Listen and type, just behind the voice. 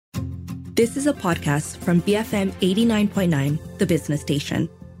This is a podcast from BFM 89.9, the business station.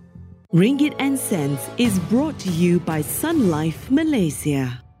 Ringgit and Cents is brought to you by Sun Life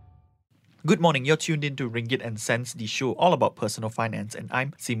Malaysia. Good morning, you're tuned into Ringgit and Cents, the show all about personal finance, and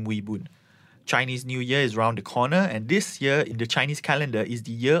I'm Sim Wee Boon. Chinese New Year is around the corner, and this year in the Chinese calendar is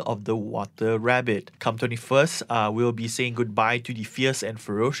the year of the water rabbit. Come 21st, we'll be saying goodbye to the fierce and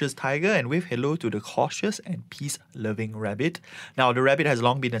ferocious tiger and wave hello to the cautious and peace-loving rabbit. Now, the rabbit has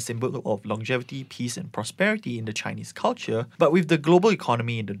long been a symbol of longevity, peace, and prosperity in the Chinese culture, but with the global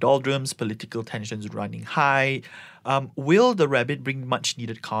economy in the doldrums, political tensions running high, will the rabbit bring much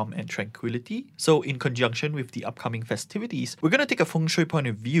needed calm and tranquility? So in conjunction with the upcoming festivities, we're going to take a feng shui point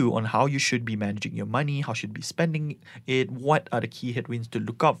of view on how you should be managing your money, how you should be spending it, what are the key headwinds to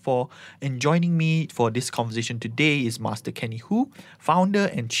look out for. And joining me for this conversation today is Master Kenny Hu, founder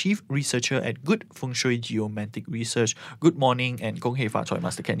and chief researcher at Good Feng Shui Geomantic Research. Good morning and Kong Hei Fa Choi,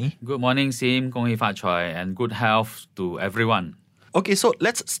 Master Kenny. Good morning, Sim, Kong Hei Fa Choi, and good health to everyone. Okay, so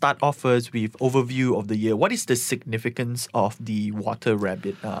let's start off first with overview of the year. What is the significance of the water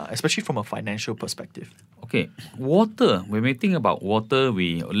rabbit, especially from a financial perspective? Okay, water. When we think about water,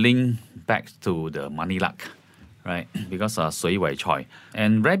 we link back to the money luck, right? Because sui wei choi.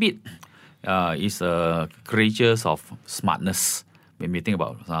 And rabbit is a creature of smartness. When we think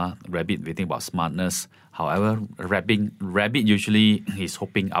about rabbit, we think about smartness. However, rabbit usually is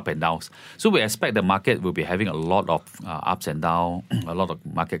hopping up and down. So we expect the market will be having a lot of ups and downs, a lot of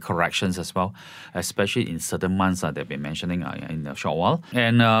market corrections as well, especially in certain months that we're mentioning in a short while.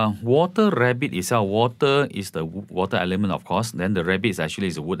 And water rabbit itself, water is the water element, of course. Then the rabbit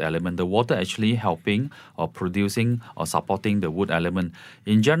is a wood element. The water actually helping or producing or supporting the wood element.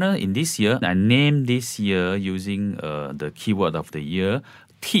 In general, in this year, I named this year using the keyword of the year,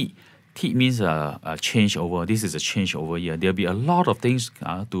 T. T means a changeover. This is a changeover year. There'll be a lot of things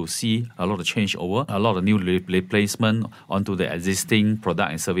to see, a lot of changeover, a lot of new replacement onto the existing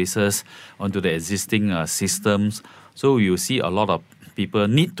product and services, onto the existing systems. So you see a lot of people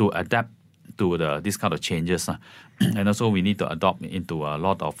need to adapt to this kind of changes. And also we need to adopt into a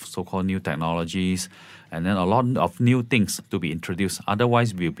lot of so-called new technologies and then a lot of new things to be introduced.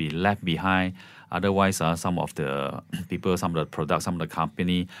 Otherwise, we'll be left behind. Otherwise, some of the people, some of the products, some of the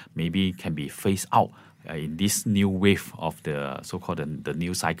company maybe can be phased out in this new wave of the so-called the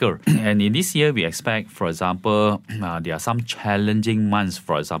new cycle. And in this year, we expect, for example, there are some challenging months.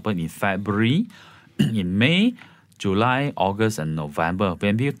 For example, in February, in May, July, August, and November.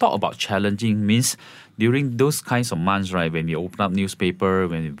 When we talk about challenging means during those kinds of months, right, when we open up newspaper,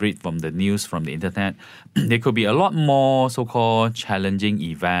 when we read from the news from the internet, there could be a lot more so-called challenging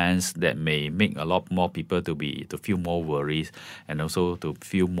events that may make a lot more people to feel more worried and also to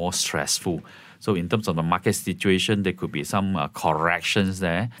feel more stressful. So in terms of the market situation, there could be some corrections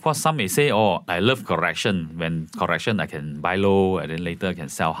there. Of course, some may say, oh, I love correction. When correction, I can buy low and then later I can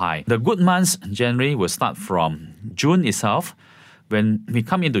sell high. The good months generally will start from June itself. When we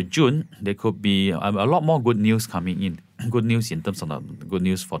come into June, there could be a lot more good news coming in. Good news in terms of the good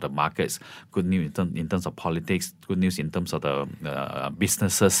news for the markets, good news in terms of politics, good news in terms of the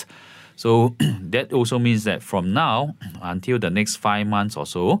businesses. So that also means that from now until the next 5 months or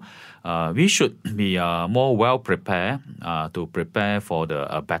so, we should be more well prepared to prepare for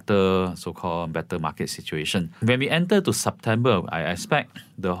the better market situation. When we enter to September, I expect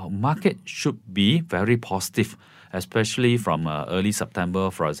the market should be very positive, especially from early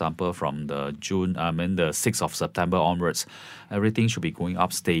September, for example, from the 6th of September onwards. Everything should be going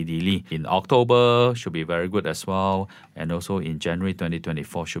up steadily. In October, should be very good as well. And also in January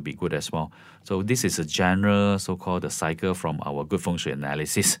 2024 should be good as well. So this is a general so-called the cycle from our Good Feng Shui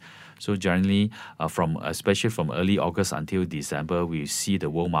analysis. So generally, especially from early August until December, we see the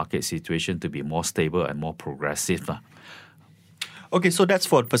world market situation to be more stable and more progressive. Okay, so that's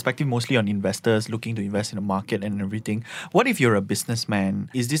for perspective mostly on investors looking to invest in the market and everything. What if you're a businessman?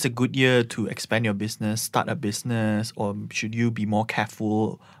 Is this a good year to expand your business, start a business, or should you be more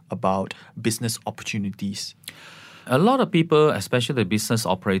careful about business opportunities? A lot of people, especially the business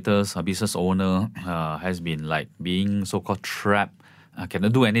operators or business owner, has been like being so-called trapped,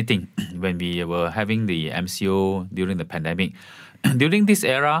 cannot do anything when we were having the MCO during the pandemic. During this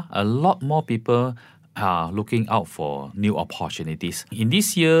era, a lot more people are looking out for new opportunities. In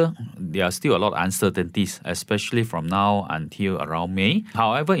this year, there are still a lot of uncertainties, especially from now until around May.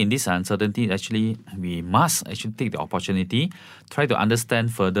 However, in this uncertainty, actually, we must actually take the opportunity, try to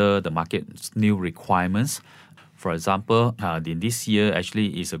understand further the market's new requirements. For example, in this year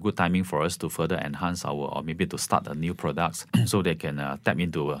actually is a good timing for us to further enhance or maybe to start new products so they can tap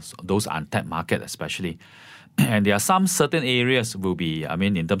into those untapped market especially. And there are some certain areas will be,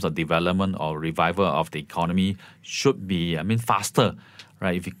 in terms of development or revival of the economy should be, faster,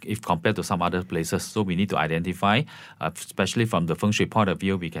 right, if compared to some other places. So we need to identify, especially from the feng shui point of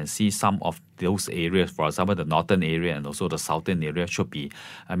view, we can see some of those areas, for example, the northern area and also the southern area should be,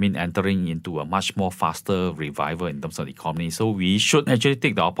 entering into a much more faster revival in terms of the economy. So we should actually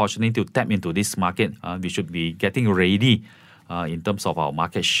take the opportunity to tap into this market. We should be getting ready in terms of our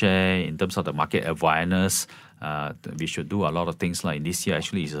market share, in terms of the market awareness. We should do a lot of things like this year.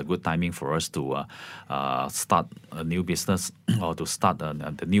 Actually, is a good timing for us to start a new business or to start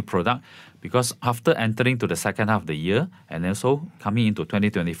the new product, because after entering to the second half of the year and also coming into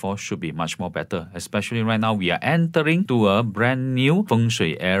 2024 should be much more better. Especially right now, we are entering to a brand new feng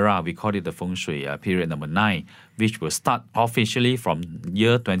shui era. We call it the feng shui period number 9, which will start officially from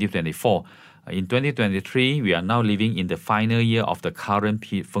year 2024. In 2023, we are now living in the final year of the current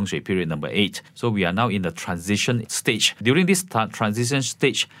feng shui period number 8. So we are now in the transition stage. During this transition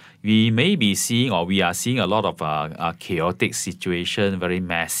stage, we may be seeing, or we are seeing, a lot of chaotic situation, very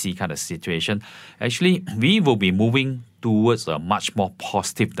messy kind of situation. Actually, we will be moving towards a much more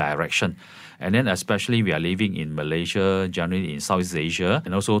positive direction. And then especially we are living in Malaysia, generally in Southeast Asia,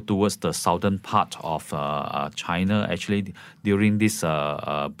 and also towards the southern part of China. Actually, during this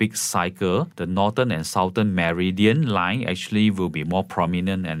big cycle, the northern and southern meridian line actually will be more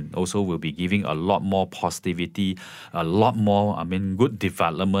prominent and also will be giving a lot more positivity, a lot more, good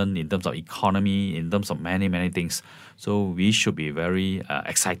development in terms of economy, in terms of many, many things. So we should be very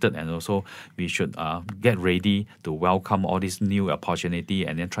excited, and also we should get ready to welcome all this new opportunity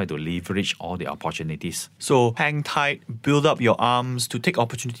and then try to leverage all the opportunities. So hang tight, build up your arms to take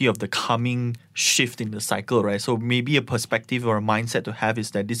opportunity of the coming shift in the cycle, right? So maybe a perspective or a mindset to have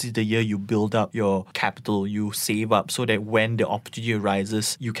is that this is the year you build up your capital, you save up so that when the opportunity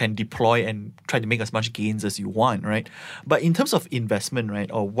arises, you can deploy and try to make as much gains as you want, right? But in terms of investment,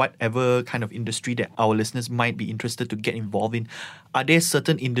 right, or whatever kind of industry that our listeners might be interested to get involved in, are there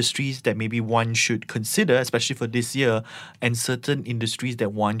certain industries that maybe one should consider, especially for this year, and certain industries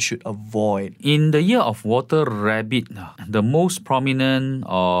that one should avoid? In the year of water rabbit, the most prominent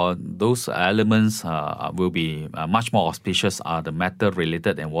or those elements will be much more auspicious are the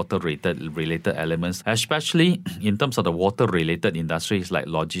metal-related and water-related elements, especially in terms of the water-related industries like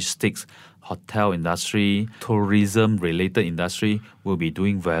logistics, hotel industry, tourism-related industry will be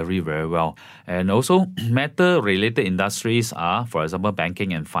doing very, very well. And also, metal-related industries are, for example,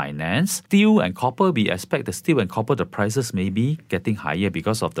 banking and finance. Steel and copper, we expect the steel and copper, the prices may be getting higher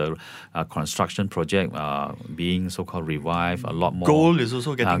because of the construction project being so-called revived a lot more. Gold is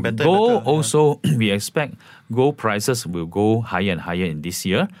also getting better. Gold also, we expect gold prices will go higher and higher in this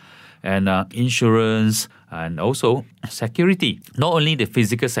year. And insurance and also security. Not only the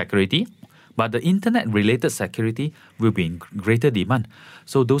physical security, but the internet-related security will be in greater demand.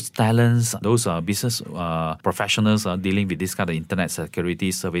 So those talents, those business professionals dealing with this kind of internet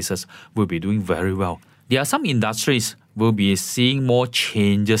security services will be doing very well. There are some industries will be seeing more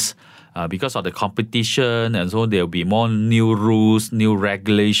changes because of the competition, and so there will be more new rules, new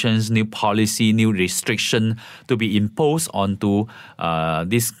regulations, new policy, new restriction to be imposed onto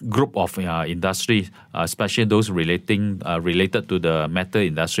this group of industries, especially those related to the metal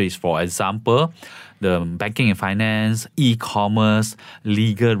industries. For example, the banking and finance, e-commerce,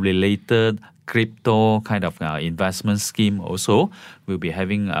 legal-related, crypto kind of investment scheme also will be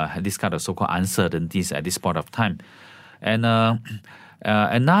having this kind of so-called uncertainties at this point of time. And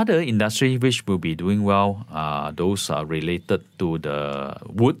another industry which will be doing well, those are related to the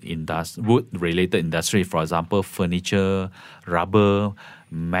wood-related industry, for example, furniture, rubber,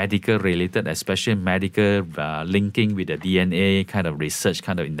 medical-related, especially medical linking with the DNA kind of research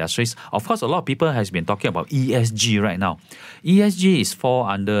kind of industries. Of course, a lot of people has been talking about ESG right now. ESG is fall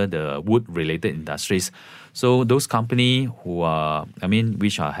under the wood-related industries. So those companies who are,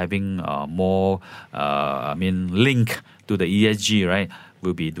 which are having more, link to the ESG, right,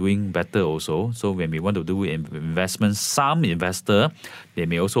 will be doing better also. So when we want to do investments, some investor, they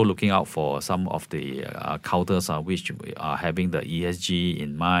may also looking out for some of the counters which are having the ESG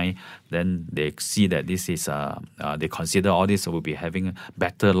in mind. Then they see that this is, they consider all this will be having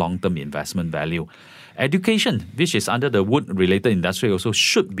better long-term investment value. Education, which is under the wood-related industry, also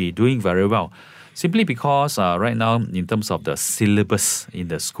should be doing very well. Simply because right now, in terms of the syllabus in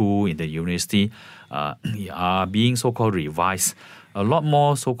the school, in the university, are being so-called revised. a lot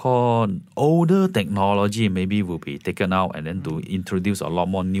more so-called older technology maybe will be taken out, and then to introduce a lot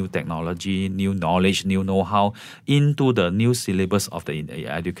more new technology, new knowledge, new know-how into the new syllabus of the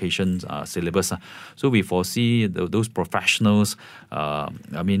education syllabus. So we foresee those professionals,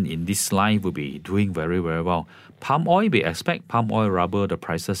 in this line will be doing very, very well. Palm oil, we expect palm oil, rubber, the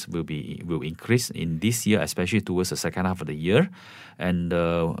prices will increase in this year, especially towards the second half of the year. And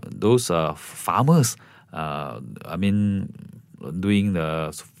those farmers, doing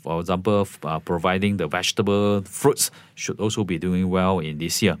for example, providing the vegetable fruits should also be doing well in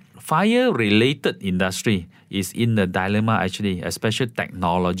this year. Fire-related industry is in the dilemma actually, especially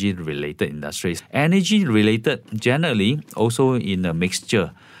technology-related industries. Energy-related generally also in a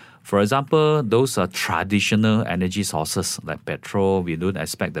mixture. For example, those are traditional energy sources like petrol. We don't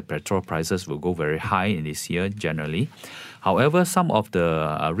expect the petrol prices will go very high in this year generally. However, some of the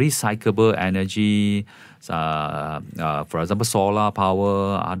recyclable energy, for example, solar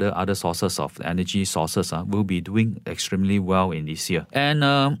power, other sources of energy sources will be doing extremely well in this year. And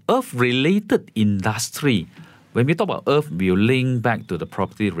earth-related industry, when we talk about earth, we'll link back to the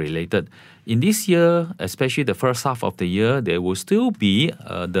property-related. In this year, especially the first half of the year, there will still be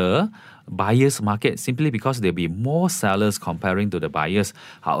the buyer's market simply because there'll be more sellers comparing to the buyers.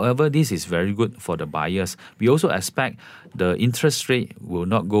 However, this is very good for the buyers. We also expect the interest rate will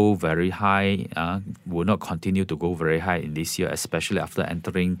not go very high, will not continue to go very high in this year, especially after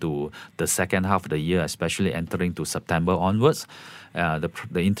entering to the second half of the year, especially entering to September onwards. The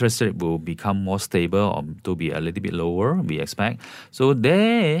interest rate will become more stable or to be a little bit lower, we expect. So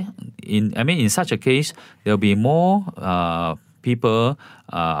in such a case, there'll be more people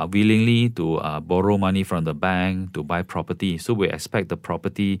willingly to borrow money from the bank to buy property. So we expect the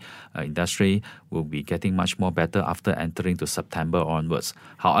property industry will be getting much more better after entering to September onwards.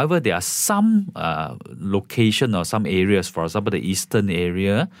 However, there are some location or some areas, for example, the eastern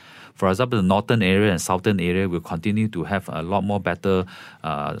area, for example, the northern area and southern area will continue to have a lot more better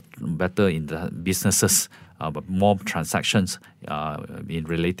in the businesses, but more transactions in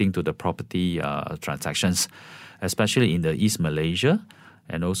relating to the property transactions, especially in the East Malaysia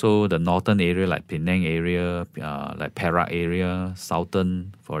and also the northern area like Penang area, like Perak area,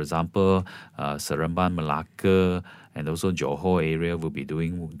 southern, for example, Seremban, Malacca, and also Johor area will be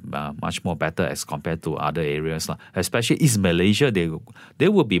doing much more better as compared to other areas. Especially East Malaysia,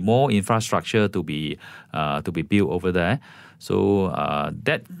 there will be more infrastructure to be built over there. So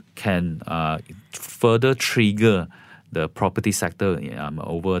that can further trigger the property sector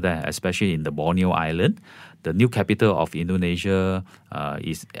over there, especially in the Borneo Island. The new capital of Indonesia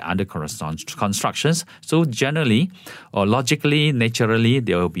is under constructions. So generally, or logically, naturally,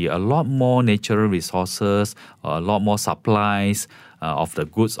 there will be a lot more natural resources, a lot more supplies of the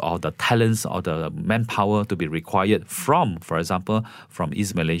goods or the talents or the manpower to be required from, for example, from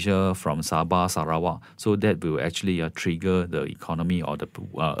East Malaysia, from Sabah, Sarawak. So that will actually trigger the economy or the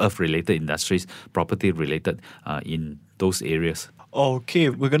earth-related industries, property-related in those areas. Okay,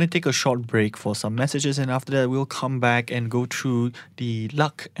 we're going to take a short break for some messages, and after that we'll come back and go through the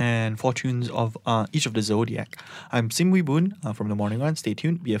luck and fortunes of each of the zodiac. I'm Sim Wee Boon from The Morning One. Stay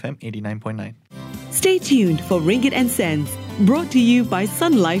tuned, BFM 89.9. Stay tuned for Ringgit and Cents, brought to you by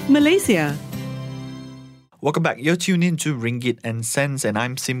Sun Life Malaysia. Welcome back. You're tuned in to Ringgit and Cents, and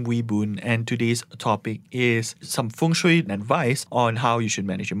I'm Sim Wee Boon, and today's topic is some feng shui advice on how you should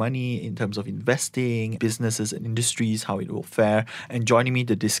manage your money in terms of investing, businesses and industries, how it will fare. And joining me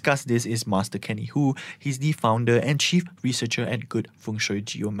to discuss this is Master Kenny Hu. He's the founder and chief researcher at Good Feng Shui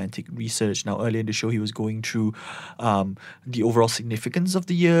Geomantic Research. Now, earlier in the show, he was going through the overall significance of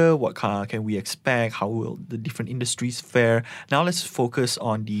the year, what can we expect, how will the different industries fare. Now, let's focus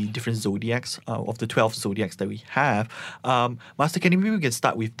on the different zodiacs of the 12 zodiacs that we have. Master Kenny, maybe we can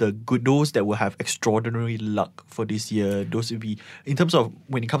start with those that will have extraordinary luck for this year. Those will be, in terms of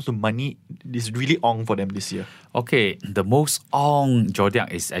when it comes to money, it's really on for them this year. Okay, the most on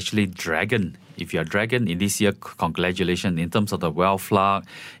zodiac is actually Dragon. If you're Dragon in this year, congratulations. In terms of the wealth luck,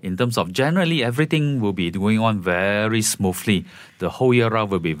 in terms of generally everything will be going on very smoothly. The whole year round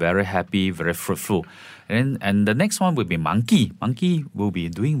will be very happy, very fruitful. And the next one will be Monkey. Monkey will be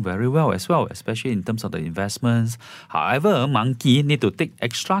doing very well as well, especially in terms of the investments. However, Monkey need to take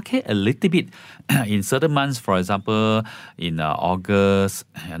extra care a little bit in certain months. For example, in August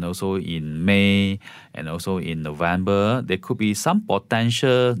and also in May and also in November, there could be some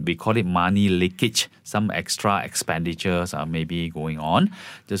potential, we call it money leakage, some extra expenditures are maybe going on.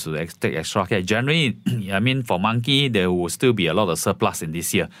 Just to take extra care. Generally, for Monkey, there will still be a lot of surplus in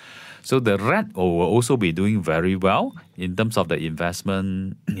this year. So the rat will also be doing very well in terms of the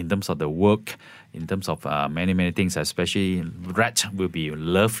investment, in terms of the work, in terms of many things. Especially rat will be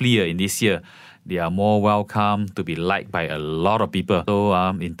lovelier in this year. They are more welcome to be liked by a lot of people. So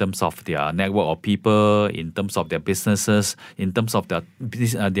in terms of their network of people, in terms of their businesses, in terms of their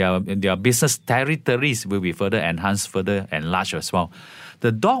business territories will be further enhanced, further enlarged as well.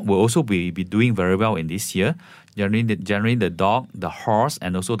 The dog will also be doing very well in this year. Generally the dog, the horse,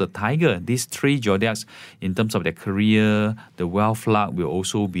 and also the tiger. These three zodiacs, in terms of their career, the wealth luck will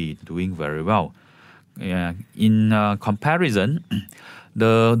also be doing very well. In comparison,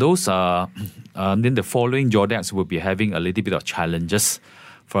 then the following zodiacs will be having a little bit of challenges.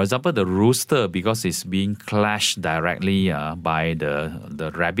 For example, the rooster, because it's being clashed directly by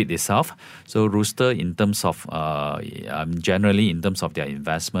the rabbit itself. So rooster, in terms of generally in terms of their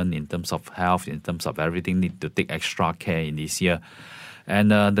investment, in terms of health, in terms of everything, need to take extra care in this year.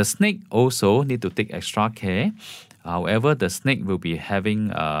 And the snake also need to take extra care. However, the snake will be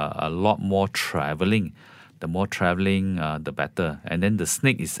having a lot more traveling. The more traveling, the better. And then the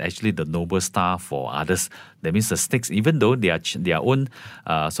snake is actually the noble star for others. That means the snakes, even though their own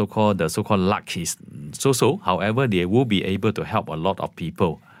so-called luck is so-so, however, they will be able to help a lot of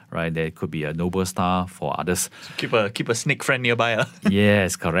people. Right, there could be a noble star for others. So keep a snake friend nearby.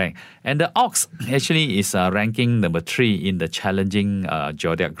 Yes, correct. And the ox actually is ranking number 3 in the challenging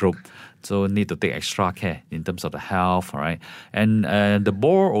zodiac group. So need to take extra care in terms of the health, all right? And the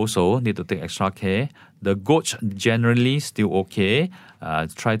boar also need to take extra care. The goat generally still okay.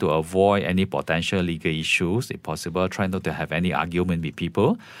 Try to avoid any potential legal issues if possible. Try not to have any argument with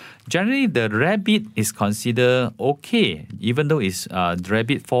people. Generally, the rabbit is considered okay, even though the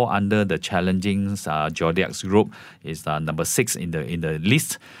rabbit fall under the challenging zodiacs group. Is number 6 in the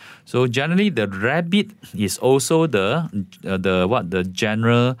list. So generally, the rabbit is also the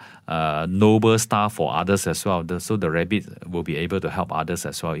general noble star for others as well. So the rabbit will be able to help others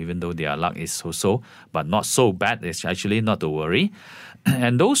as well, even though their luck is so-so, but not so bad. It's actually not to worry.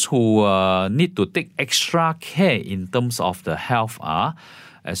 And those who need to take extra care in terms of the health are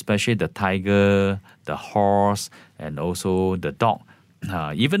especially the tiger, the horse, and also the dog.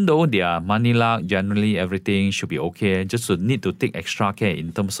 Even though their money luck, generally everything should be okay, just need to take extra care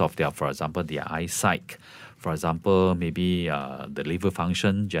in terms of for example, their eyesight. For example, maybe the liver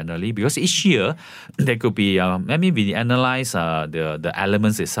function generally, because each year there could be, we analyze the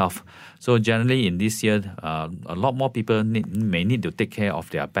elements itself. So generally in this year, a lot more people may need to take care of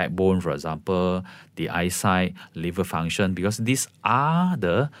their backbone, for example, the eyesight, liver function, because these are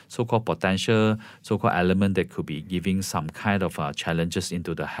the so-called potential, so-called element that could be giving some kind of challenges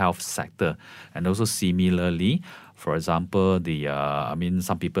into the health sector. And also similarly, for example,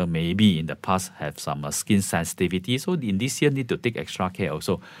 some people maybe in the past have some skin sensitivity. So in this year, need to take extra care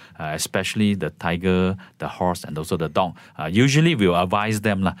also, especially the tiger, the horse, and also the dog. Usually, we'll advise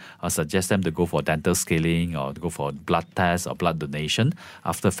them or suggest them to go for dental scaling or to go for blood test or blood donation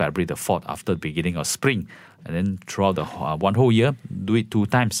after February the 4th, after the beginning of spring. And then throughout the one whole year, do it 2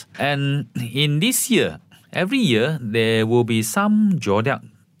 times. And in this year, every year, there will be some zodiac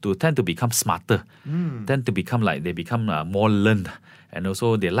to tend to become smarter, tend to become more learned. And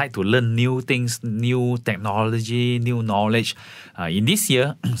also they like to learn new things, new technology, new knowledge. In this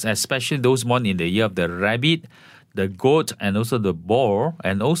year, especially those born in the year of the rabbit, the goat, and also the boar,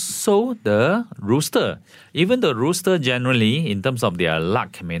 and also the rooster. Even the rooster generally, in terms of their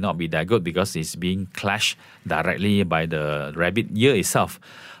luck, may not be that good because it's being clashed directly by the rabbit year itself.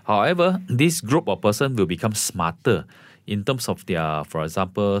 However, this group of person will become smarter in terms of their, for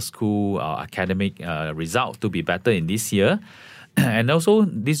example, school or academic result to be better in this year. And also,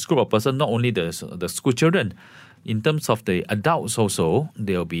 this group of person, not only the school children, in terms of the adults also,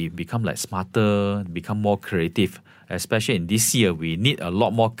 they'll become smarter, become more creative. Especially in this year, we need a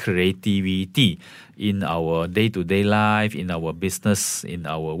lot more creativity in our day-to-day life, in our business, in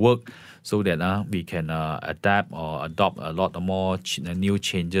our work, so that we can adapt or adopt a lot more new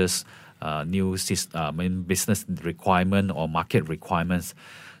changes, new business requirement or market requirements.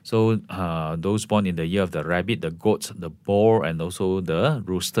 So those born in the year of the rabbit, the goat, the boar, and also the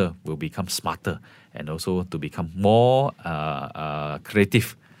rooster will become smarter and also to become more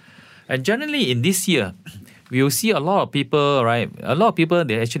creative. And generally in this year, we will see a lot of people, right? A lot of people,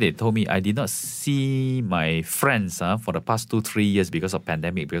 they actually told me, I did not see my friends for the past 2-3 years because of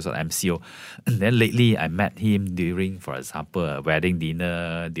pandemic, because of MCO. And then lately, I met him during, for example, a wedding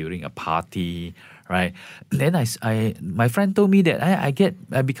dinner, during a party, right? Then my friend told me that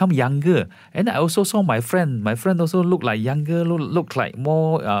I become younger, and I also saw my friend. My friend also look like younger, look like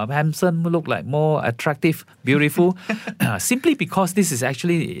more handsome, look like more attractive, beautiful. Simply because this is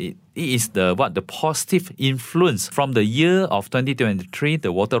actually it is the positive influence from the year of 2023,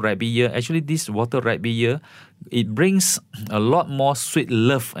 the Water Rabbit year. Actually, this Water Rabbit year, it brings a lot more sweet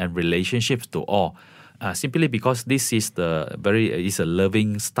love and relationships to all. Simply because this is is a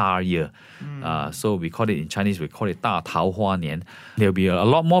loving star year. So we call it in Chinese, we call it 大桃花年. There'll be a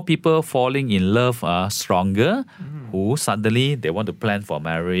lot more people falling in love stronger, who suddenly they want to plan for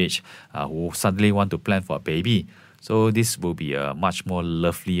marriage, who suddenly want to plan for a baby. So this will be a much more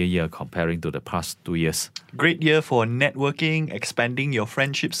lovelier year comparing to the past 2 years. Great year for networking, expanding your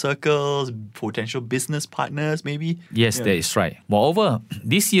friendship circles, potential business partners maybe. Yes, that is right. Moreover,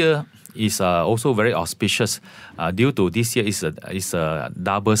 this year is also very auspicious due to this year is a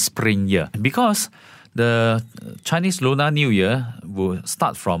double spring year, because the Chinese Lunar New Year will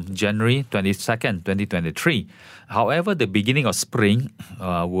start from January 22nd, 2023. However, the beginning of spring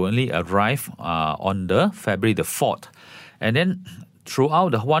will only arrive on the February the 4th. And then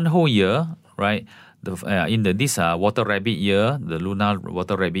throughout the one whole year, right, in this Water Rabbit year, the Lunar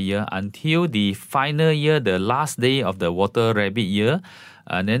Water Rabbit year, until the final year, the last day of the Water Rabbit year,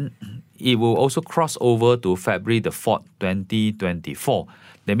 and then it will also cross over to February the 4th, 2024.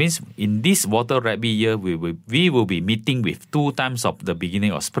 That means in this Water Rabbit year, we will be meeting with 2 times of the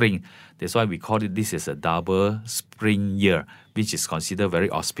beginning of spring. That's why we call it this as a double spring year, which is considered very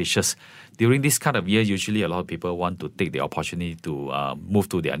auspicious. During this kind of year, usually a lot of people want to take the opportunity to move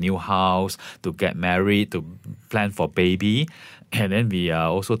to their new house, to get married, to plan for baby. And then we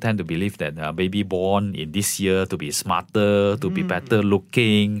also tend to believe that baby born in this year to be smarter, to be better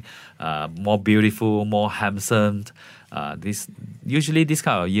looking, more beautiful, more handsome. This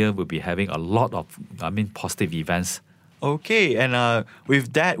kind of year will be having a lot of positive events. Okay, and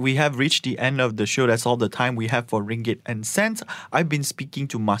with that, we have reached the end of the show. That's all the time we have for Ringgit and Cents. I've been speaking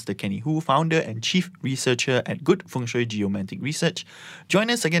to Master Kenny Hu, founder and chief researcher at Good Feng Shui Geomantic Research.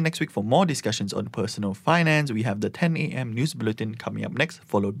 Join us again next week for more discussions on personal finance. We have the 10 a.m. news bulletin coming up next,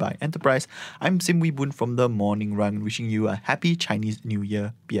 followed by Enterprise. I'm Sim Wee Boon from The Morning Run, wishing you a happy Chinese New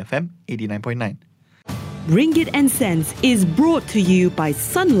Year. BFM 89.9. Ringgit and Cents is brought to you by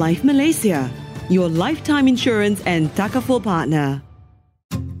Sun Life Malaysia, your lifetime insurance and Takaful partner.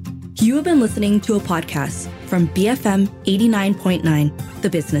 You have been listening to a podcast from BFM 89.9, the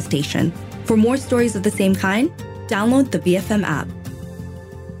business station. For more stories of the same kind, download the BFM app.